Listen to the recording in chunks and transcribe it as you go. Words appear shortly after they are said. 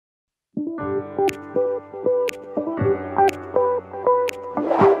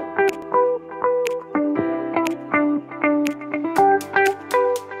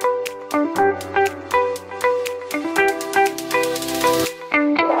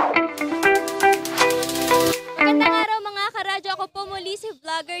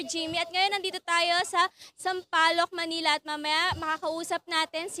Jimmy. At ngayon nandito tayo sa Sampaloc, Manila at mamaya makakausap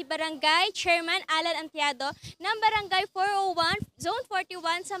natin si Barangay Chairman Allan Antiado ng Barangay 401, Zone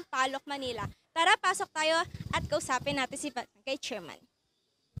 41, Sampaloc, Manila. Tara, pasok tayo at kausapin natin si Barangay Chairman.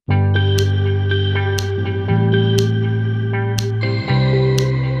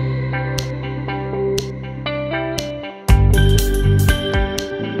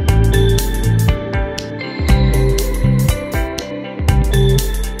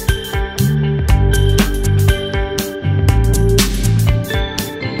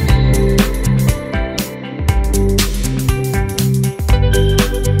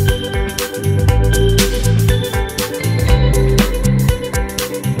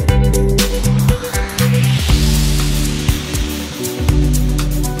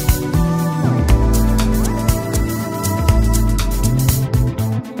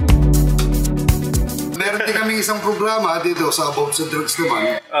 Isang programa dito sa About sa Drugs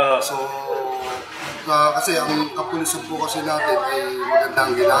naman. Kasi ang kapulisan po kasi natin ay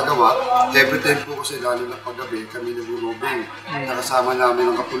magandang ginagawa. Every time po kasi lalo na paggabi kami nag-robing. Nakasama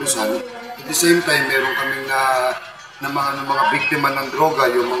namin ang kapulisan. At the same time meron kami na mga biktima ng droga,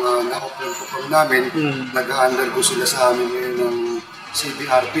 yung mga na-open po kami namin. Nag-undergo sila sa amin ngayon ng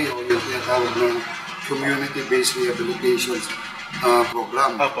CBRP o yung tinatawag ng Community-Based Rehabilitation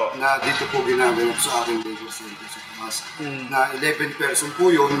program na dito po ginaganap sa aking labor center sa Tamas. Na 11 person po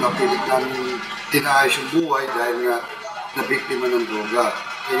yun, napilit namin tinaayos yung buhay dahil nga nabiktima ng droga.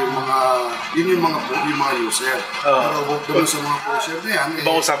 Yun yung mga user. Pero huwag doon sa mga user na yan.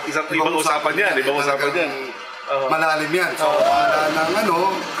 Ibang usapan yan. Malalim yan. So, para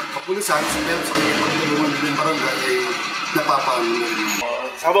ng kapulisan, sa pagtulungan din ng barangay ay napapaano na rin.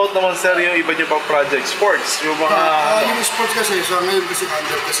 How about naman sir yung iba niyo pang project, sports? Yung mga... yung sports kasi, ngayon kasi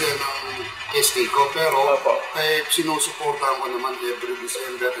under kasi ng SK ko, pero sinusuportahan ko naman every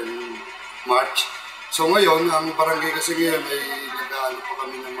December and March. So ngayon, ang barangay kasi ngayon ay nag-aano pa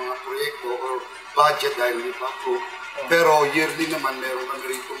kami ng mga proyekto or budget dahil hindi pa approve. Pero yearly naman, meron kami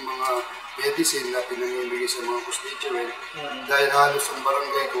rito mga medicine na pinamimigay sa mga constituent dahil halos ang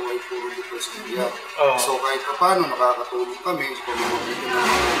barangay ko ay puro depresya. So kahit pa paano nakakatulong kami sa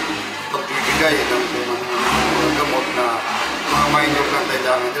pagbibigay ng mga gamot na mga minor na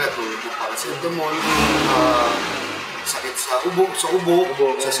kailangan nila tulad ng paracetamol, sakit sa ubo,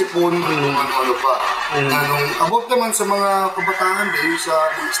 sa sipon, ano pa. Abot naman sa mga kabataan din, sa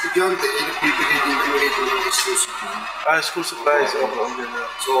mga estudyante, ay nagbibigay din kami rito ng school supplies. School supplies.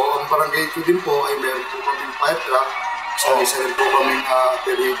 So, ang barangay ko din po ay meron po kami fire truck. Isa rin po kami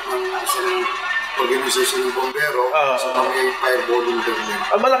na-affiliate ng isang organisasyon ng bombero. So, kami ay fire volunteer din.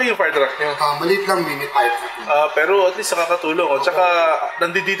 Malaki yung fire truck niyo? Maliit lang, mini fire truck. Pero at least nakakatulong. At saka,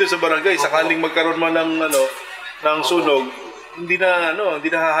 nandito sa barangay, sakaling magkaroon man ng sunog, hindi na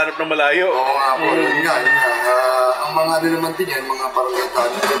hahanap ng malayo. Oo nga po, yun nga. Ang mga naman din yan, mga barangay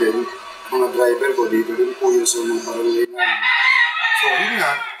tanong ko din, mga driver ko dito rin po yun sa mga barangay na. So yun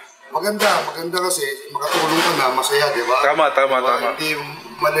nga, maganda kasi makatulong ka na, masaya, di ba? Tama. Hindi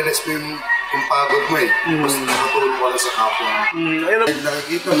malilis mo yung pagod mo eh. Mas nakatulong ka lang sa kapwa.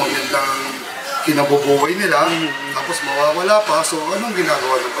 Nakikita mo, magandang kinabubuhay nila, tapos mawawala pa. So, anong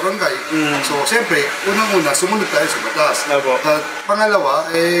ginagawa ng barangay? So, siyempre, unang-una, sumunod tayo sa batas. At pangalawa,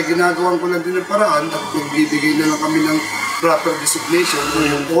 ginagawan ko lang din ng paraan at nagbibigay na lang kami ng proper designation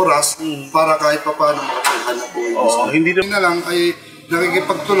yung oras para kahit pa paano makapaghanap buhay. Hindi na lang ay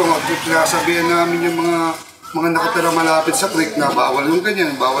nakikipagtulong at sinasabihan namin yung mga nakatira malapit sa creek na bawal yung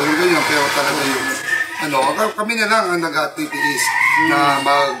ganyan, pero talaga yung kami na lang ang nag-atitiis na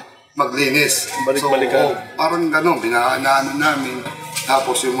maglinis. Balik-balikan. Parang gano'n, binaano namin.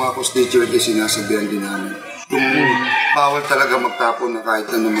 Tapos yung mga constituent ay sinasabihan din namin. Kung bawal talaga magtapon na kahit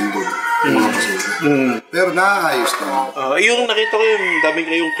ano naman doon. Yung mga basura. Pero naayos naman. Yung nakita ko yung daming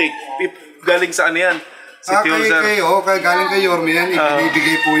kayong cake. Galing saan yan? Galing kay Yorme yan.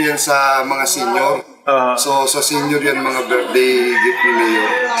 Ibinibigay po yan sa mga senior. So sa senior yan, mga birthday gift ni Mayor.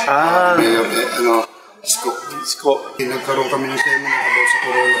 Mayor, Isko. Nagkaroon kami ng seminar about sa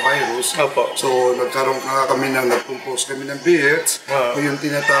coronavirus. So nagkaroon nag-compose kami ng BHERTS. Yung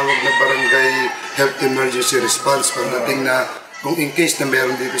tinatawag na Barangay Health Emergency Response. Pagdating na kung in case na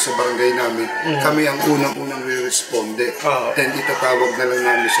meron dito sa barangay namin, kami ang unang-unang re-responde. Then itatawag na lang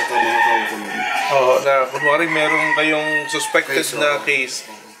namin sa mga kaukulan. Na kunwari meron kayong suspected na case.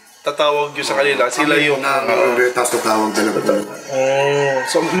 tatawag nyo sa kanila. Sila Kami yung... na tapos tatawag talaga.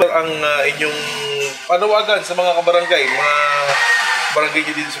 So, ang inyong panawagan sa mga kabarangay, mga barangay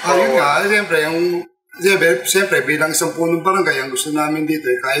nyo dito sa Ayun Palawan. nga, siyempre, bilang isang punong barangay, ang gusto namin dito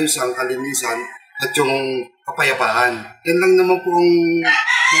ay kaayusan, kalinisan, at yung kapayapaan. Yan lang naman po ang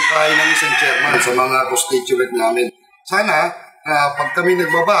kaya ng isang chairman sa mga constituent namin. Sana, pag kami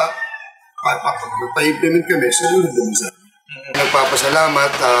nagbaba, pa-implement kami, sunod naman sa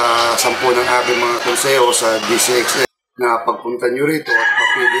nagpapasalamat sa ng aking mga konseho sa DZXL na pagpunta nyo rito at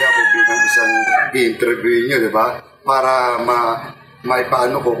papili ako bilang isang i-interview nyo, di ba? Para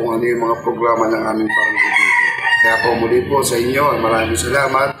maipaano ko kung ano yung mga programa ng aming barangay dito. Kaya po muli po sa inyo, maraming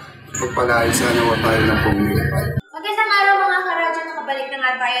salamat. Pagpalain sana wa tayo ng pumilipay. Magandang araw mga karadyo, nakabalik na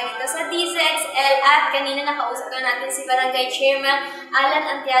nga tayo dito sa DZXL at kanina nakausap na natin si Barangay Chairman ALLAN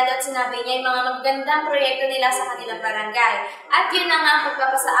Antiado at sinabi niya yung mga magandang proyekto nila sa kanilang barangay. At yun na nga ang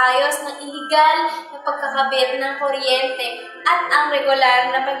pagpapasaayos ng illegal na pagkakabit ng kuryente at ang regular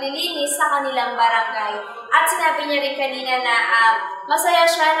na paglilinis sa kanilang barangay. At sinabi niya rin kanina na masaya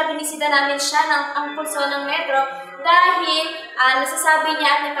siya na binisita namin siya ang Pulso ng Metro dahil nasasabi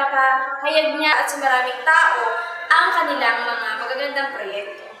niya at nagpapahayag niya at sa maraming tao ang kanilang mga magagandang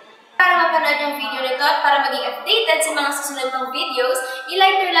proyekto. Para mapanood yung video nito at para maging updated sa mga susunod pang videos,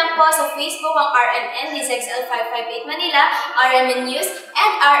 ilike nyo lang po sa Facebook ang RMN DZXL 558 Manila, RMN News,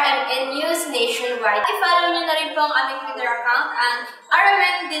 and RMN News Nationwide. I-follow nyo na rin po ang aming Twitter account, ang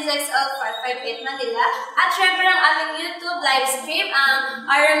RMN DZXL 558 Manila, at syempre ang aming YouTube live stream, ang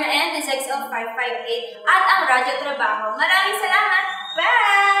RMN DZXL 558, at ang Radyo Trabaho. Maraming salamat!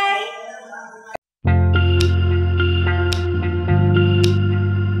 Bye!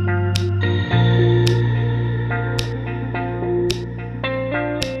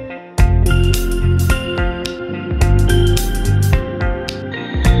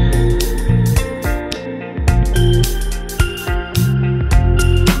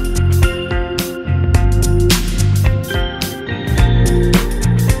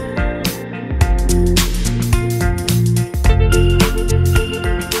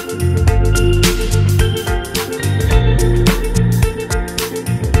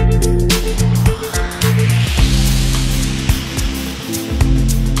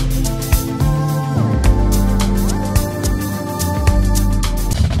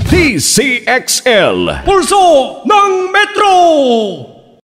 DZXL Pulso ng Metro.